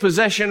takes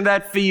possession of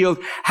that field.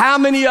 How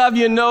many of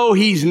you know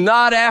he's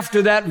not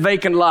after that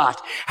vacant lot?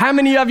 How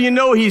many of you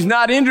know he's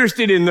not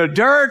interested in the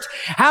dirt?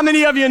 How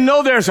many of you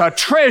know there's a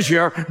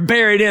treasure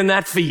buried in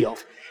that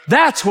field?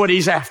 That's what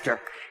he's after.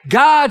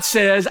 God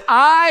says,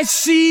 I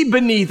see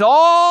beneath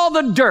all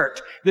the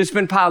dirt that's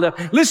been piled up.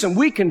 Listen,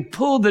 we can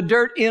pull the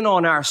dirt in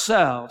on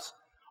ourselves.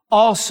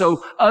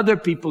 Also, other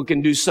people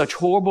can do such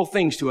horrible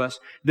things to us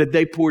that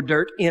they pour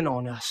dirt in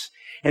on us.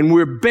 And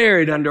we're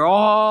buried under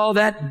all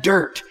that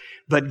dirt.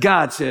 But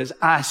God says,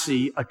 I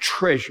see a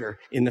treasure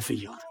in the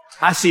field.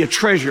 I see a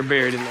treasure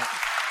buried in there.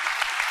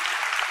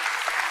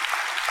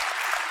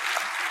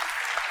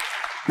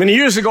 Many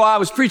years ago, I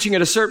was preaching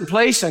at a certain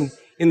place, and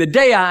in the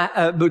day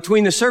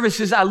between the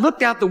services, I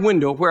looked out the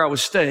window where I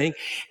was staying,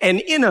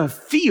 and in a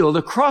field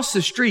across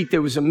the street,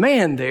 there was a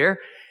man there.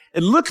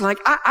 It looked like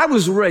I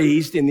was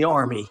raised in the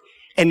army,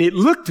 and it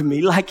looked to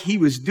me like he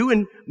was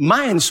doing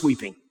mine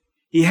sweeping.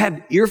 He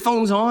had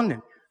earphones on,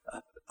 and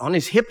on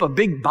his hip, a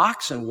big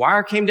box and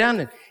wire came down,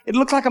 and it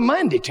looked like a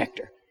mine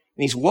detector.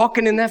 And he's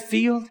walking in that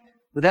field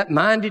with that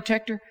mine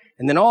detector,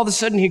 and then all of a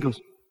sudden he goes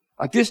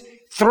like this,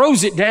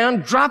 throws it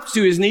down, drops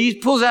to his knees,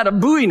 pulls out a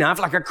Bowie knife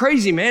like a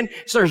crazy man,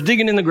 starts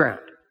digging in the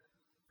ground.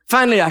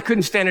 Finally, I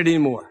couldn't stand it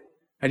anymore.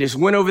 I just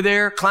went over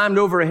there, climbed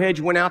over a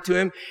hedge, went out to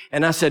him,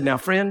 and I said, now,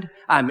 friend,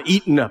 I'm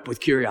eaten up with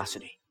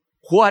curiosity.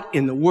 What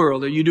in the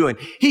world are you doing?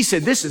 He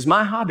said, this is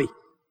my hobby.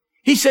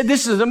 He said,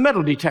 this is a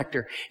metal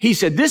detector. He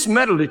said, this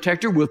metal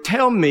detector will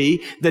tell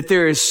me that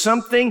there is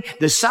something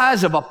the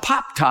size of a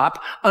pop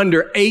top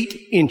under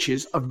 8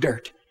 inches of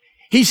dirt.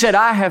 He said,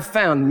 I have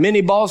found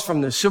many balls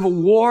from the Civil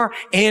War,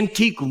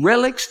 antique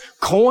relics,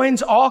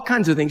 coins, all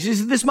kinds of things. He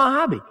said, this is my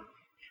hobby.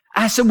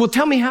 I said, well,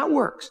 tell me how it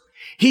works.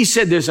 He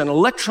said, there's an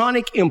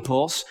electronic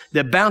impulse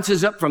that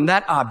bounces up from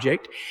that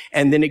object,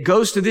 and then it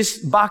goes to this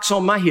box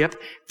on my hip.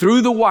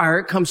 Through the wire,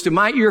 it comes to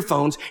my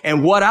earphones,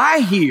 and what I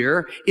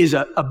hear is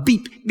a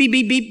beep, beep,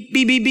 beep, beep,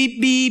 beep, beep,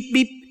 beep, beep,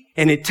 beep,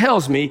 and it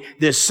tells me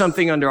there's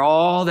something under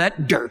all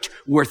that dirt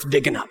worth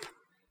digging up.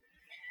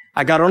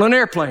 I got on an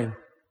airplane,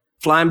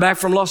 flying back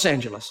from Los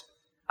Angeles.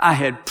 I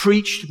had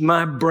preached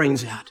my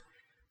brains out.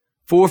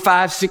 4,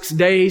 5, 6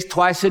 days,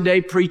 twice a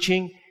day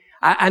preaching.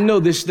 I know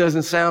this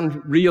doesn't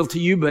sound real to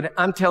you, but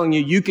I'm telling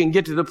you, you can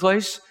get to the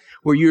place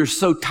where you're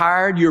so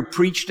tired, you're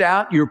preached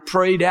out, you're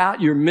prayed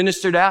out, you're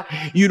ministered out.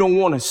 You don't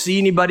want to see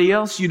anybody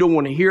else. You don't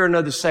want to hear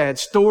another sad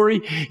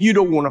story. You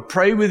don't want to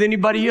pray with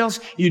anybody else.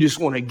 You just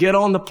want to get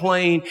on the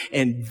plane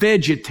and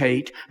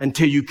vegetate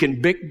until you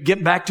can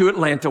get back to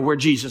Atlanta where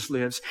Jesus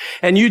lives.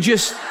 And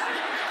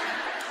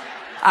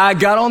I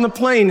got on the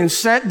plane and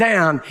sat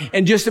down,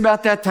 and just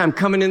about that time,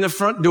 coming in the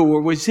front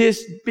door was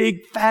this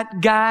big fat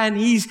guy, and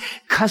he's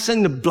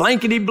cussing the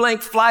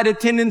blankety-blank flight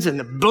attendants and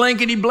the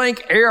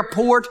blankety-blank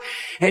airport,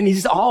 and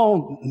he's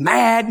all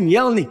mad and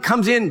yelling. He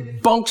comes in,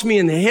 bonks me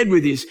in the head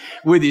with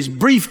his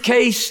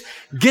briefcase,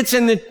 gets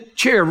in the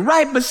chair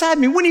right beside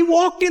me. When he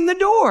walked in the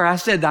door, I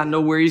said, I know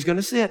where he's going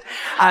to sit.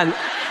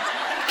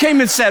 Came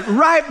and sat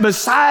right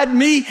beside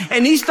me,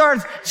 and he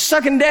started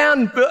sucking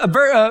down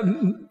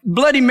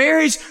Bloody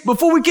Marys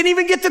before we could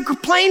even get the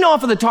plane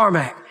off of the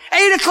tarmac.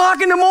 8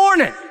 o'clock in the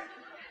morning.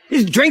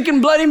 He's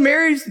drinking Bloody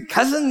Marys,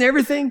 cussing and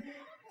everything.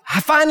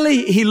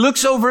 He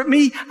looks over at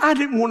me. I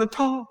didn't want to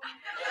talk.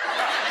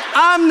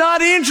 I'm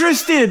not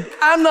interested.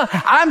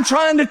 I'm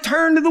trying to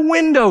turn to the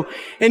window.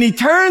 And he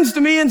turns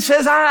to me and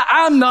says,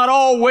 I'm not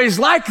always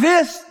like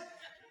this.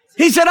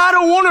 He said, I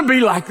don't want to be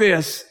like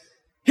this.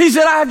 He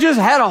said, I've just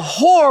had a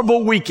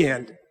horrible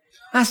weekend.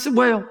 I said,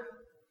 well,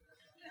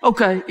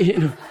 okay.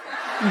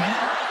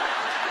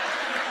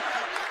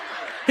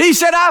 He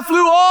said, I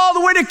flew all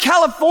the way to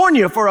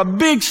California for a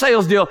big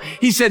sales deal.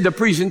 He said, the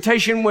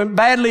presentation went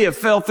badly. It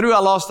fell through. I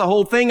lost the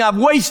whole thing. I've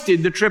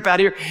wasted the trip out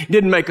here.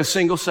 Didn't make a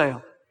single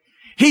sale.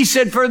 He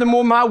said,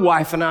 furthermore, my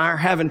wife and I are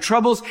having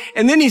troubles.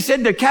 And then he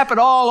said, to cap it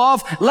all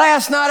off,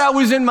 last night I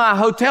was in my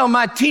hotel.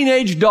 My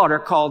teenage daughter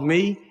called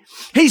me.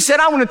 He said,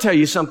 I want to tell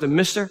you something,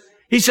 mister.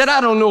 He said,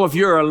 I don't know if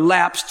you're a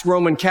lapsed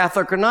Roman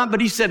Catholic or not, but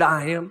he said,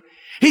 I am.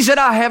 He said,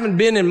 I haven't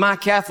been in my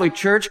Catholic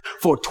church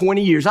for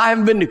 20 years. I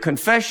haven't been to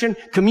confession,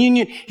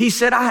 communion. He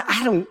said,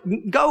 I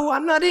don't go.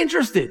 I'm not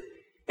interested.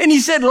 And he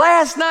said,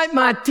 last night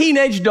my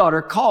teenage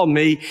daughter called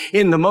me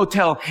in the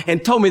motel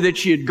and told me that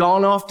she had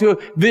gone off to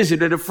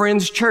visit at a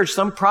friend's church,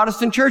 some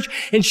Protestant church,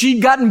 and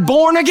she'd gotten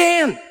born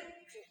again.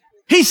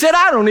 He said,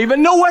 I don't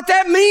even know what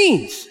that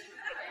means.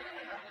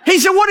 He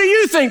said, what do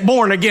you think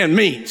born again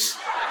means?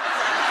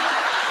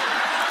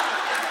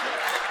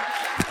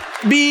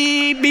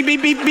 Beep, beep, beep,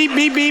 beep, beep,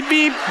 beep, beep,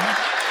 beep.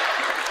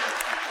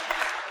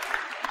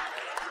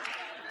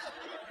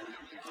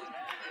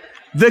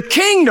 The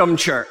Kingdom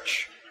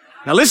Church.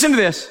 Now listen to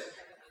this.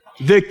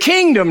 The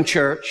Kingdom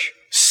Church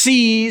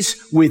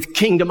sees with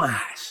kingdom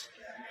eyes.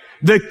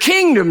 The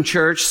Kingdom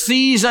Church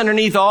sees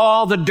underneath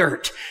all the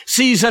dirt,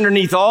 sees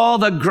underneath all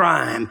the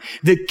grime.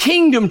 The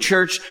Kingdom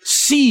Church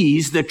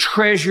sees the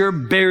treasure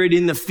buried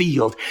in the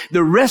field.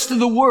 The rest of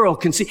the world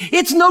can see.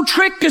 It's no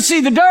trick to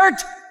see the dirt.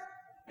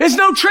 It's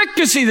no trick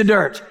to see the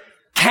dirt.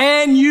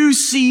 Can you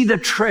see the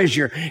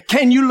treasure?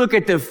 Can you look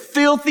at the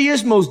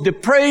filthiest, most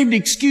depraved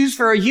excuse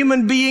for a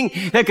human being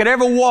that could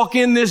ever walk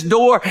in this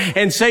door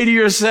and say to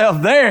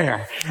yourself,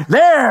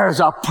 there's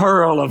a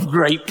pearl of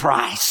great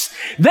price.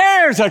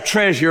 There's a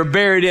treasure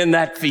buried in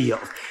that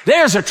field.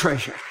 There's a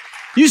treasure.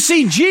 You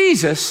see,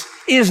 Jesus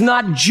is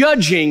not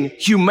judging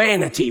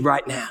humanity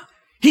right now.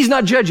 He's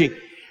not judging.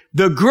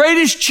 The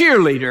greatest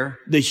cheerleader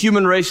the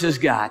human race has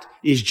got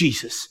is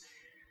Jesus.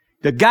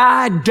 The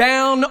guy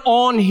down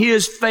on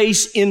his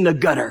face in the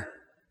gutter,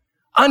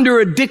 under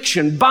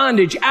addiction,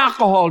 bondage,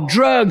 alcohol,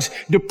 drugs,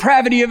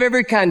 depravity of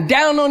every kind,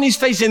 down on his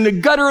face in the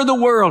gutter of the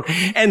world,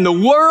 and the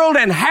world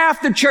and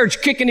half the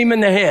church kicking him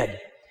in the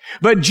head.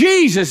 But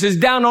Jesus is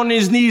down on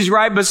his knees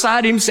right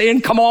beside him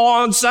saying, come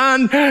on,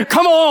 son,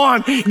 come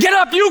on, get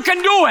up, you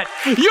can do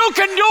it, you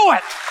can do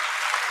it.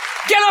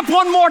 Get up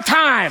one more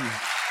time.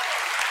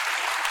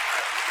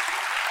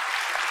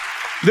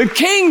 The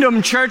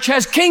Kingdom Church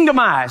has kingdom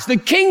eyes. The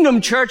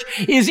Kingdom Church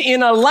is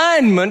in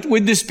alignment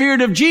with the Spirit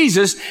of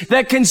Jesus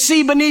that can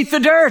see beneath the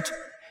dirt,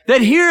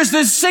 that hears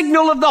the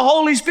signal of the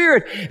Holy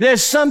Spirit.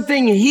 There's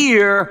something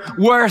here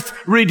worth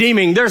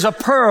redeeming. There's a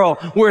pearl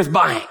worth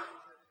buying.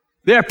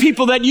 There are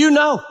people that you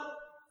know.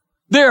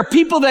 There are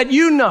people that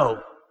you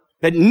know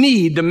that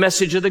need the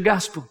message of the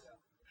gospel.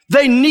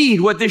 They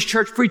need what this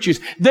church preaches.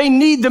 They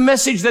need the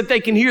message that they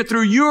can hear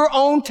through your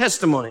own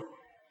testimony.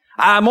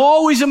 I'm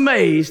always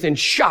amazed and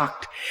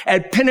shocked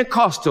at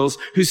Pentecostals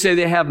who say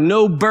they have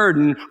no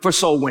burden for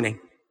soul winning.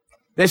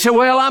 They say,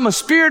 well, I'm a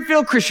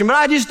Spirit-filled Christian, but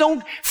I just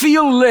don't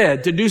feel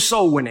led to do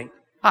soul winning.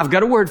 I've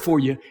got a word for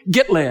you.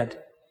 Get led.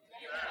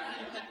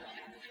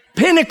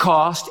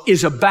 Pentecost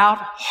is about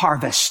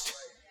harvest.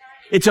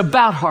 It's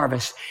about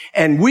harvest.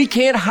 And we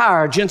can't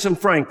hire Jensen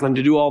Franklin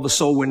to do all the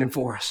soul winning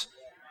for us.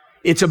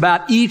 It's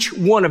about each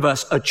one of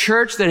us. A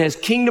church that has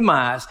kingdom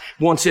eyes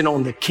wants in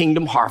on the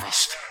kingdom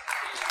harvest.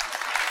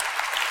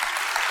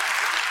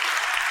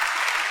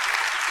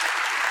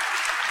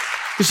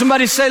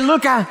 Somebody say,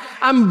 look,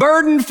 I'm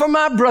burdened for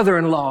my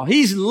brother-in-law.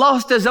 He's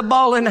lost as a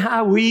ball in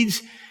high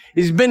weeds.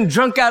 He's been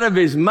drunk out of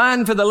his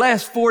mind for the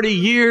last 40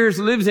 years,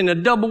 lives in a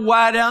double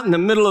wide out in the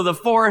middle of the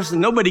forest, and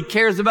nobody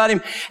cares about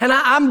him. And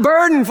I'm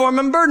burdened for him.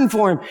 I'm burdened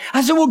for him.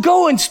 I said, well,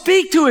 go and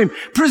speak to him.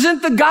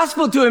 Present the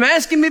gospel to him.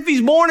 Ask him if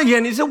he's born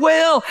again. He said,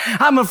 well,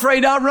 I'm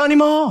afraid I'll run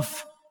him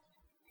off.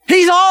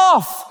 He's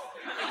off.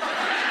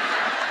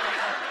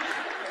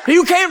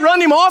 You can't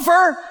run him off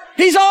her.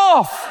 He's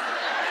off.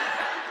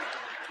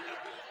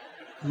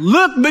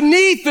 Look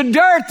beneath the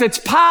dirt that's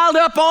piled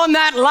up on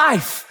that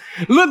life.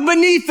 Look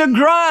beneath the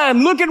grime.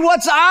 Look at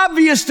what's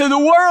obvious to the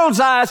world's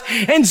eyes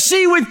and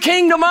see with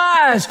kingdom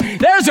eyes.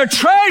 There's a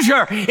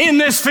treasure in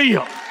this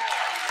field.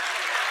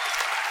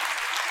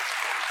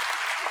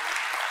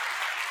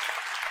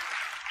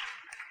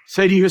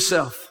 Say to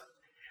yourself,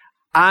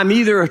 I'm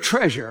either a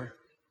treasure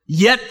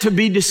yet to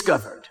be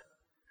discovered,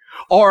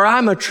 or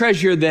I'm a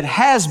treasure that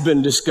has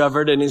been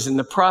discovered and is in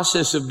the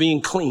process of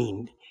being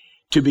cleaned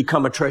to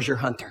become a treasure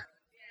hunter.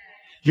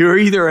 You're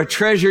either a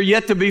treasure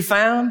yet to be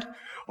found,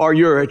 or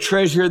you're a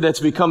treasure that's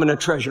becoming a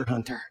treasure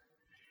hunter.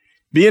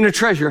 Being a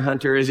treasure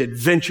hunter is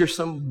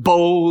adventuresome,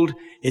 bold,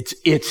 it's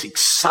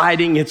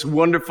exciting, it's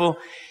wonderful,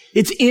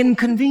 it's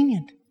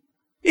inconvenient.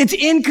 It's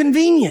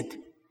inconvenient.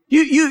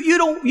 You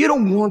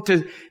don't want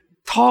to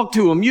talk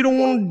to them. You don't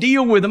want to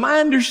deal with them. I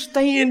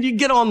understand. You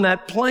get on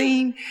that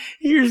plane.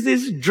 Here's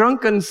this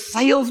drunken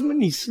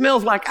salesman. He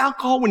smells like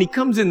alcohol when he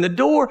comes in the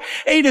door,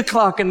 8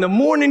 o'clock in the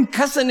morning,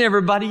 cussing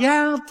everybody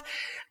out.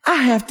 I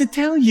have to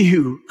tell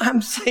you,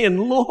 I'm saying,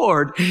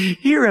 Lord,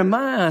 here am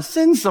I.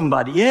 Send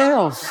somebody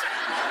else.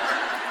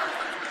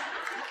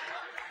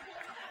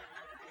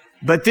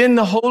 But then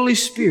the Holy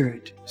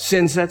Spirit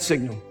sends that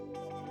signal.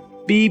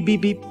 Beep,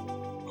 beep, beep.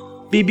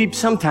 Beep, beep.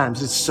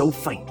 Sometimes it's so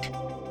faint.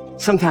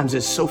 Sometimes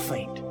it's so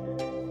faint.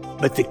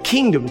 But the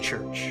kingdom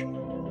church,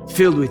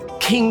 filled with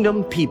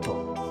kingdom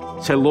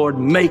people, say, Lord,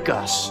 make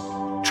us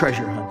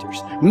treasure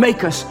hunters.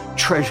 Make us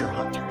treasure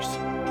hunters.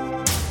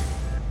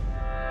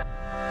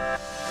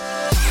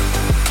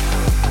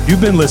 You've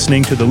been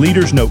listening to The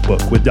Leader's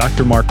Notebook with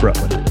Dr. Mark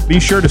Rutland. Be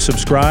sure to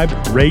subscribe,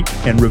 rate,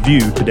 and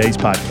review today's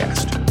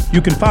podcast. You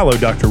can follow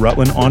Dr.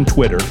 Rutland on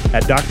Twitter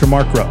at Dr.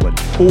 Mark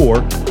Rutland or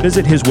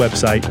visit his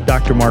website,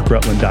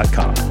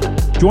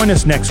 drmarkrutland.com. Join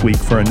us next week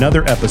for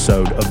another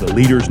episode of The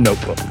Leader's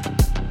Notebook.